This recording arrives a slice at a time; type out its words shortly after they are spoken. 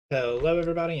Hello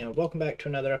everybody and welcome back to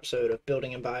another episode of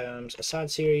Building in Biomes, a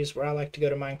side series where I like to go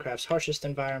to Minecraft's harshest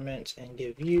environments and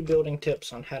give you building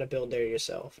tips on how to build there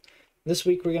yourself. This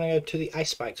week we're going to go to the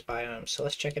Ice Spikes biome, so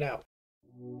let's check it out.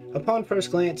 Upon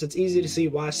first glance, it's easy to see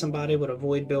why somebody would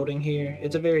avoid building here.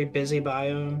 It's a very busy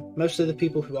biome. Most of the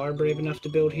people who are brave enough to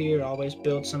build here always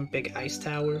build some big ice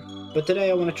tower. But today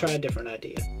I want to try a different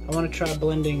idea. I want to try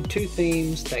blending two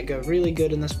themes that go really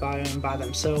good in this biome by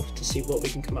themselves to see what we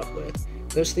can come up with.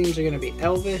 Those themes are going to be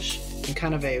elvish and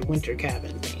kind of a winter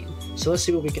cabin theme. So let's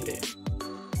see what we can do.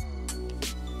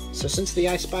 So since the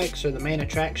ice spikes are the main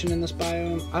attraction in this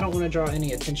biome, I don't want to draw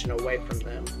any attention away from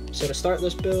them. So to start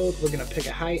this build, we're going to pick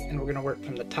a height and we're going to work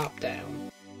from the top down.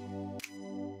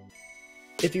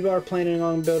 If you are planning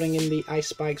on building in the ice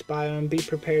spikes biome, be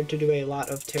prepared to do a lot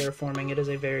of terraforming. It is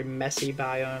a very messy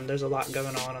biome. There's a lot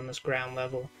going on this ground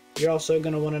level. You're also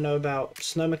going to want to know about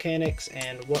snow mechanics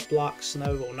and what blocks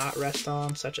snow will not rest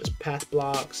on, such as path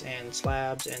blocks and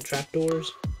slabs and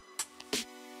trapdoors.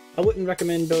 I wouldn't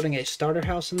recommend building a starter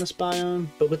house in this biome,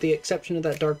 but with the exception of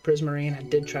that dark prismarine, I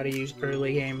did try to use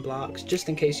early game blocks just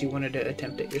in case you wanted to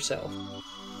attempt it yourself.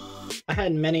 I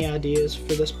had many ideas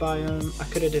for this biome. I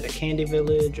could have did a candy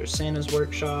village or Santa's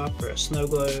workshop or a snow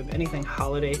globe, anything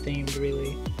holiday themed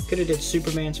really. Could have did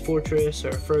Superman's fortress or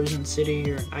a frozen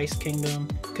city or an ice kingdom.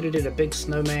 Could have did a big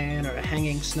snowman or a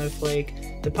hanging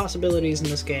snowflake. The possibilities in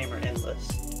this game are endless.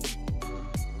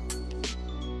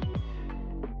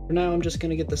 For now, I'm just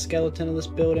going to get the skeleton of this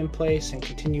build in place and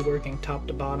continue working top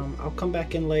to bottom. I'll come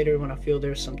back in later when I feel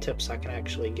there's some tips I can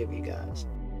actually give you guys.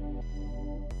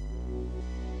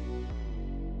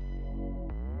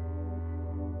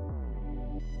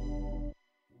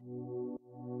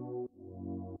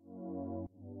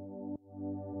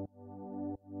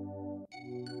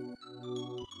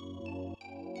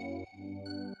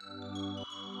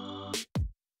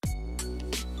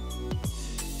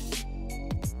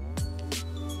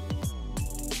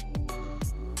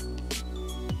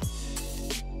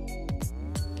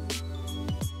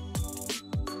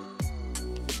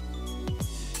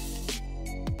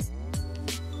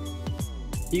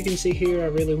 You can see here I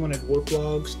really wanted warp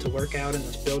logs to work out in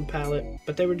this build palette,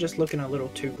 but they were just looking a little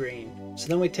too green. So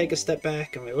then we take a step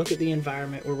back and we look at the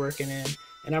environment we're working in,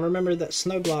 and I remember that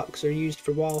snow blocks are used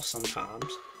for walls sometimes.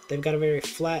 They've got a very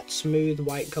flat, smooth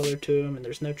white color to them, and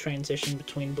there's no transition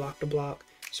between block to block.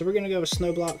 So we're going to go with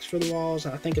snow blocks for the walls,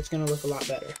 and I think it's going to look a lot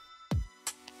better.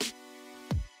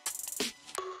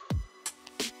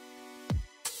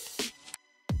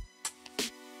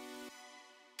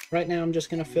 Right now I'm just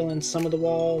going to fill in some of the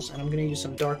walls, and I'm going to use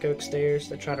some dark oak stairs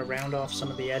to try to round off some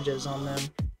of the edges on them.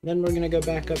 Then we're going to go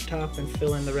back up top and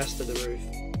fill in the rest of the roof.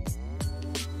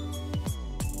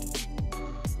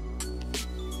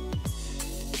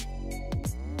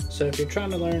 So if you're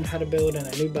trying to learn how to build in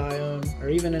a new biome, or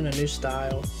even in a new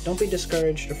style, don't be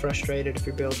discouraged or frustrated if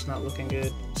your build's not looking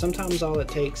good. Sometimes all it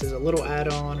takes is a little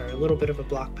add-on or a little bit of a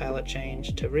block palette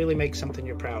change to really make something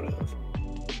you're proud of.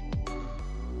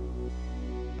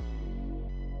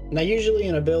 Now usually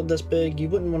in a build this big, you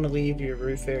wouldn't want to leave your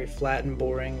roof very flat and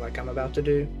boring like I'm about to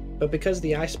do, but because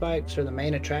the ice spikes are the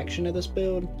main attraction of this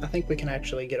build, I think we can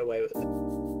actually get away with it.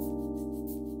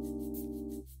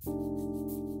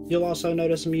 You'll also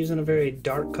notice I'm using a very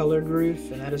dark colored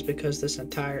roof, and that is because this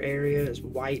entire area is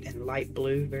white and light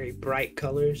blue, very bright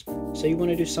colors, so you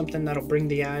want to do something that'll bring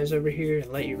the eyes over here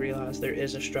and let you realize there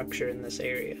is a structure in this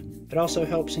area. It also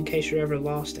helps in case you're ever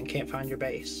lost and can't find your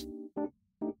base.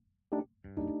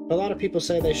 A lot of people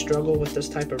say they struggle with this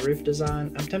type of roof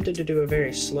design. I'm tempted to do a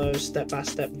very slow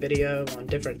step-by-step video on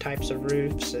different types of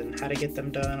roofs and how to get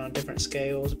them done on different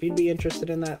scales. If you'd be interested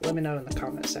in that, let me know in the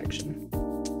comment section.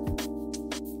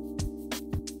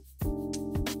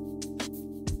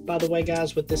 By the way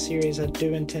guys, with this series I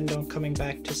do intend on coming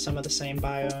back to some of the same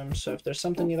biomes, so if there's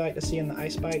something you'd like to see in the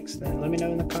ice spikes, then let me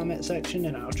know in the comment section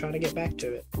and I'll try to get back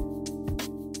to it.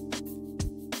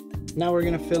 Now we're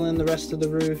going to fill in the rest of the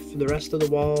roof, the rest of the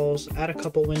walls, add a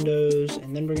couple windows,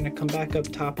 and then we're going to come back up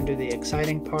top and do the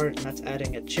exciting part, and that's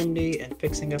adding a chimney and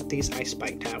fixing up these ice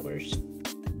spike towers.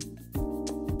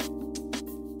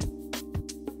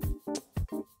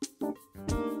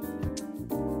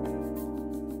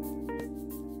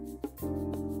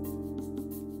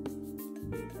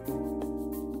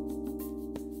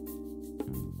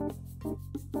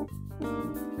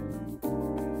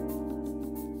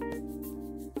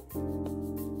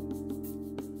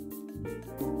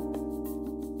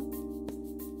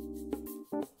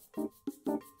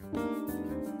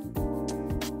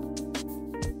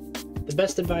 The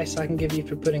best advice I can give you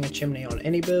for putting a chimney on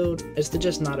any build is to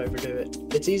just not overdo it.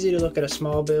 It's easy to look at a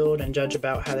small build and judge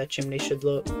about how the chimney should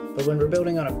look, but when we're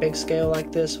building on a big scale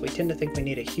like this, we tend to think we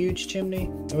need a huge chimney,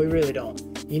 and we really don't.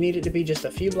 You need it to be just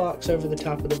a few blocks over the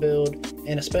top of the build,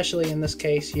 and especially in this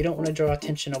case, you don't want to draw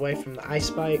attention away from the ice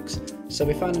spikes, so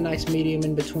we find a nice medium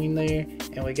in between there,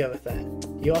 and we go with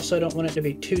that. You also don't want it to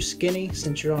be too skinny.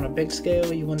 Since you're on a big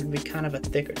scale, you want it to be kind of a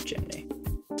thicker chimney.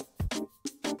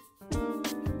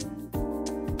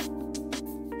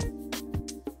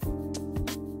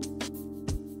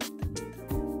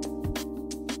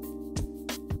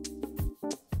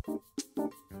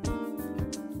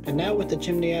 And now with the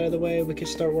chimney out of the way, we can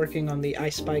start working on the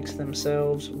ice spikes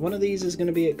themselves. One of these is going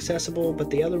to be accessible, but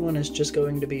the other one is just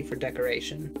going to be for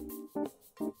decoration.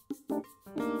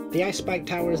 The ice spike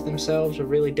towers themselves were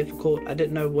really difficult. I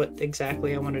didn't know what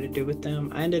exactly I wanted to do with them.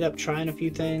 I ended up trying a few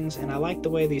things, and I like the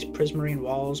way these prismarine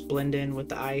walls blend in with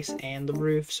the ice and the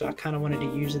roof, so I kind of wanted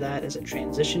to use that as a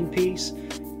transition piece.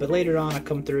 But later on I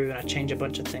come through and I change a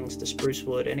bunch of things to spruce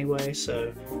wood anyway,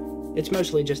 so it's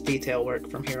mostly just detail work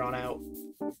from here on out.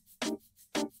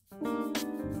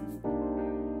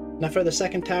 Now for the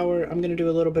second tower, I'm going to do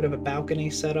a little bit of a balcony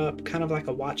setup, kind of like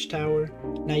a watchtower.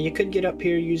 Now you could get up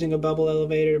here using a bubble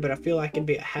elevator, but I feel like it'd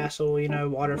be a hassle, you know,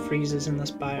 water freezes in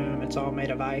this biome, it's all made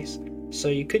of ice. So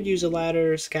you could use a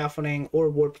ladder, scaffolding,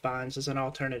 or warp vines as an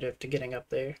alternative to getting up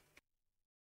there.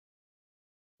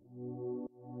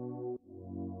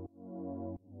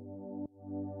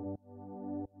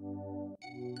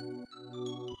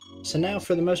 So now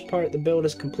for the most part the build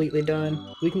is completely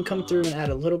done. We can come through and add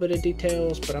a little bit of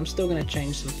details, but I'm still going to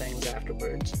change some things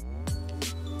afterwards.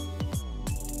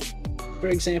 For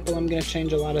example, I'm going to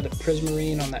change a lot of the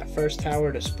prismarine on that first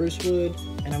tower to spruce wood,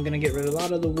 and I'm going to get rid of a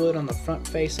lot of the wood on the front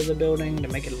face of the building to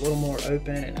make it a little more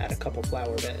open and add a couple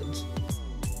flower beds.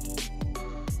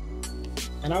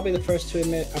 And I'll be the first to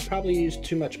admit, I probably used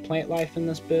too much plant life in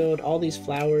this build. All these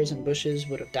flowers and bushes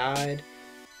would have died.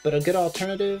 But a good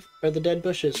alternative are the dead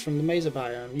bushes from the mesa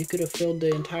biome. You could have filled the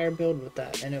entire build with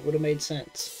that and it would have made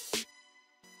sense.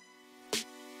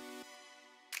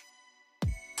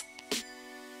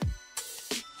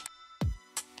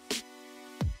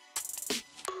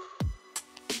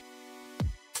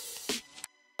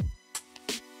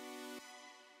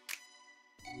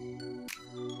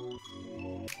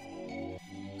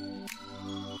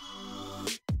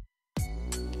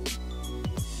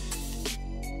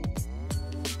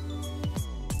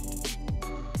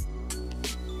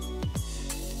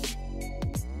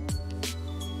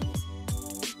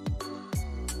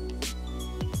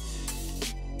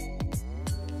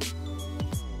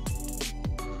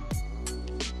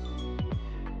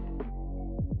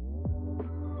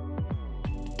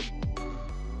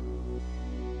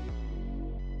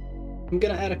 I'm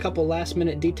going to add a couple last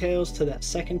minute details to that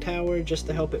second tower just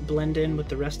to help it blend in with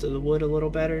the rest of the wood a little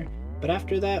better, but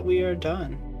after that we are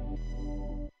done.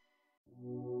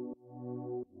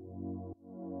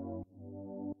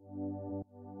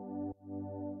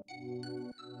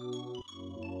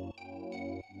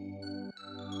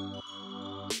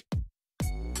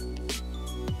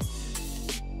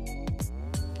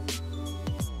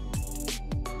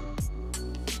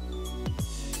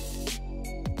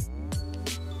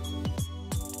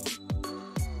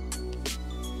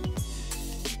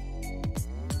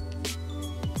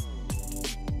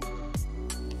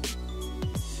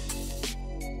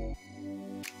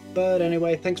 But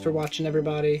anyway, thanks for watching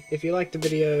everybody. If you liked the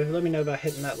video, let me know by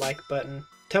hitting that like button.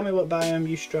 Tell me what biome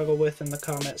you struggle with in the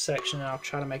comment section and I'll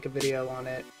try to make a video on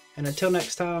it. And until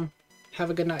next time, have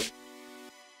a good night.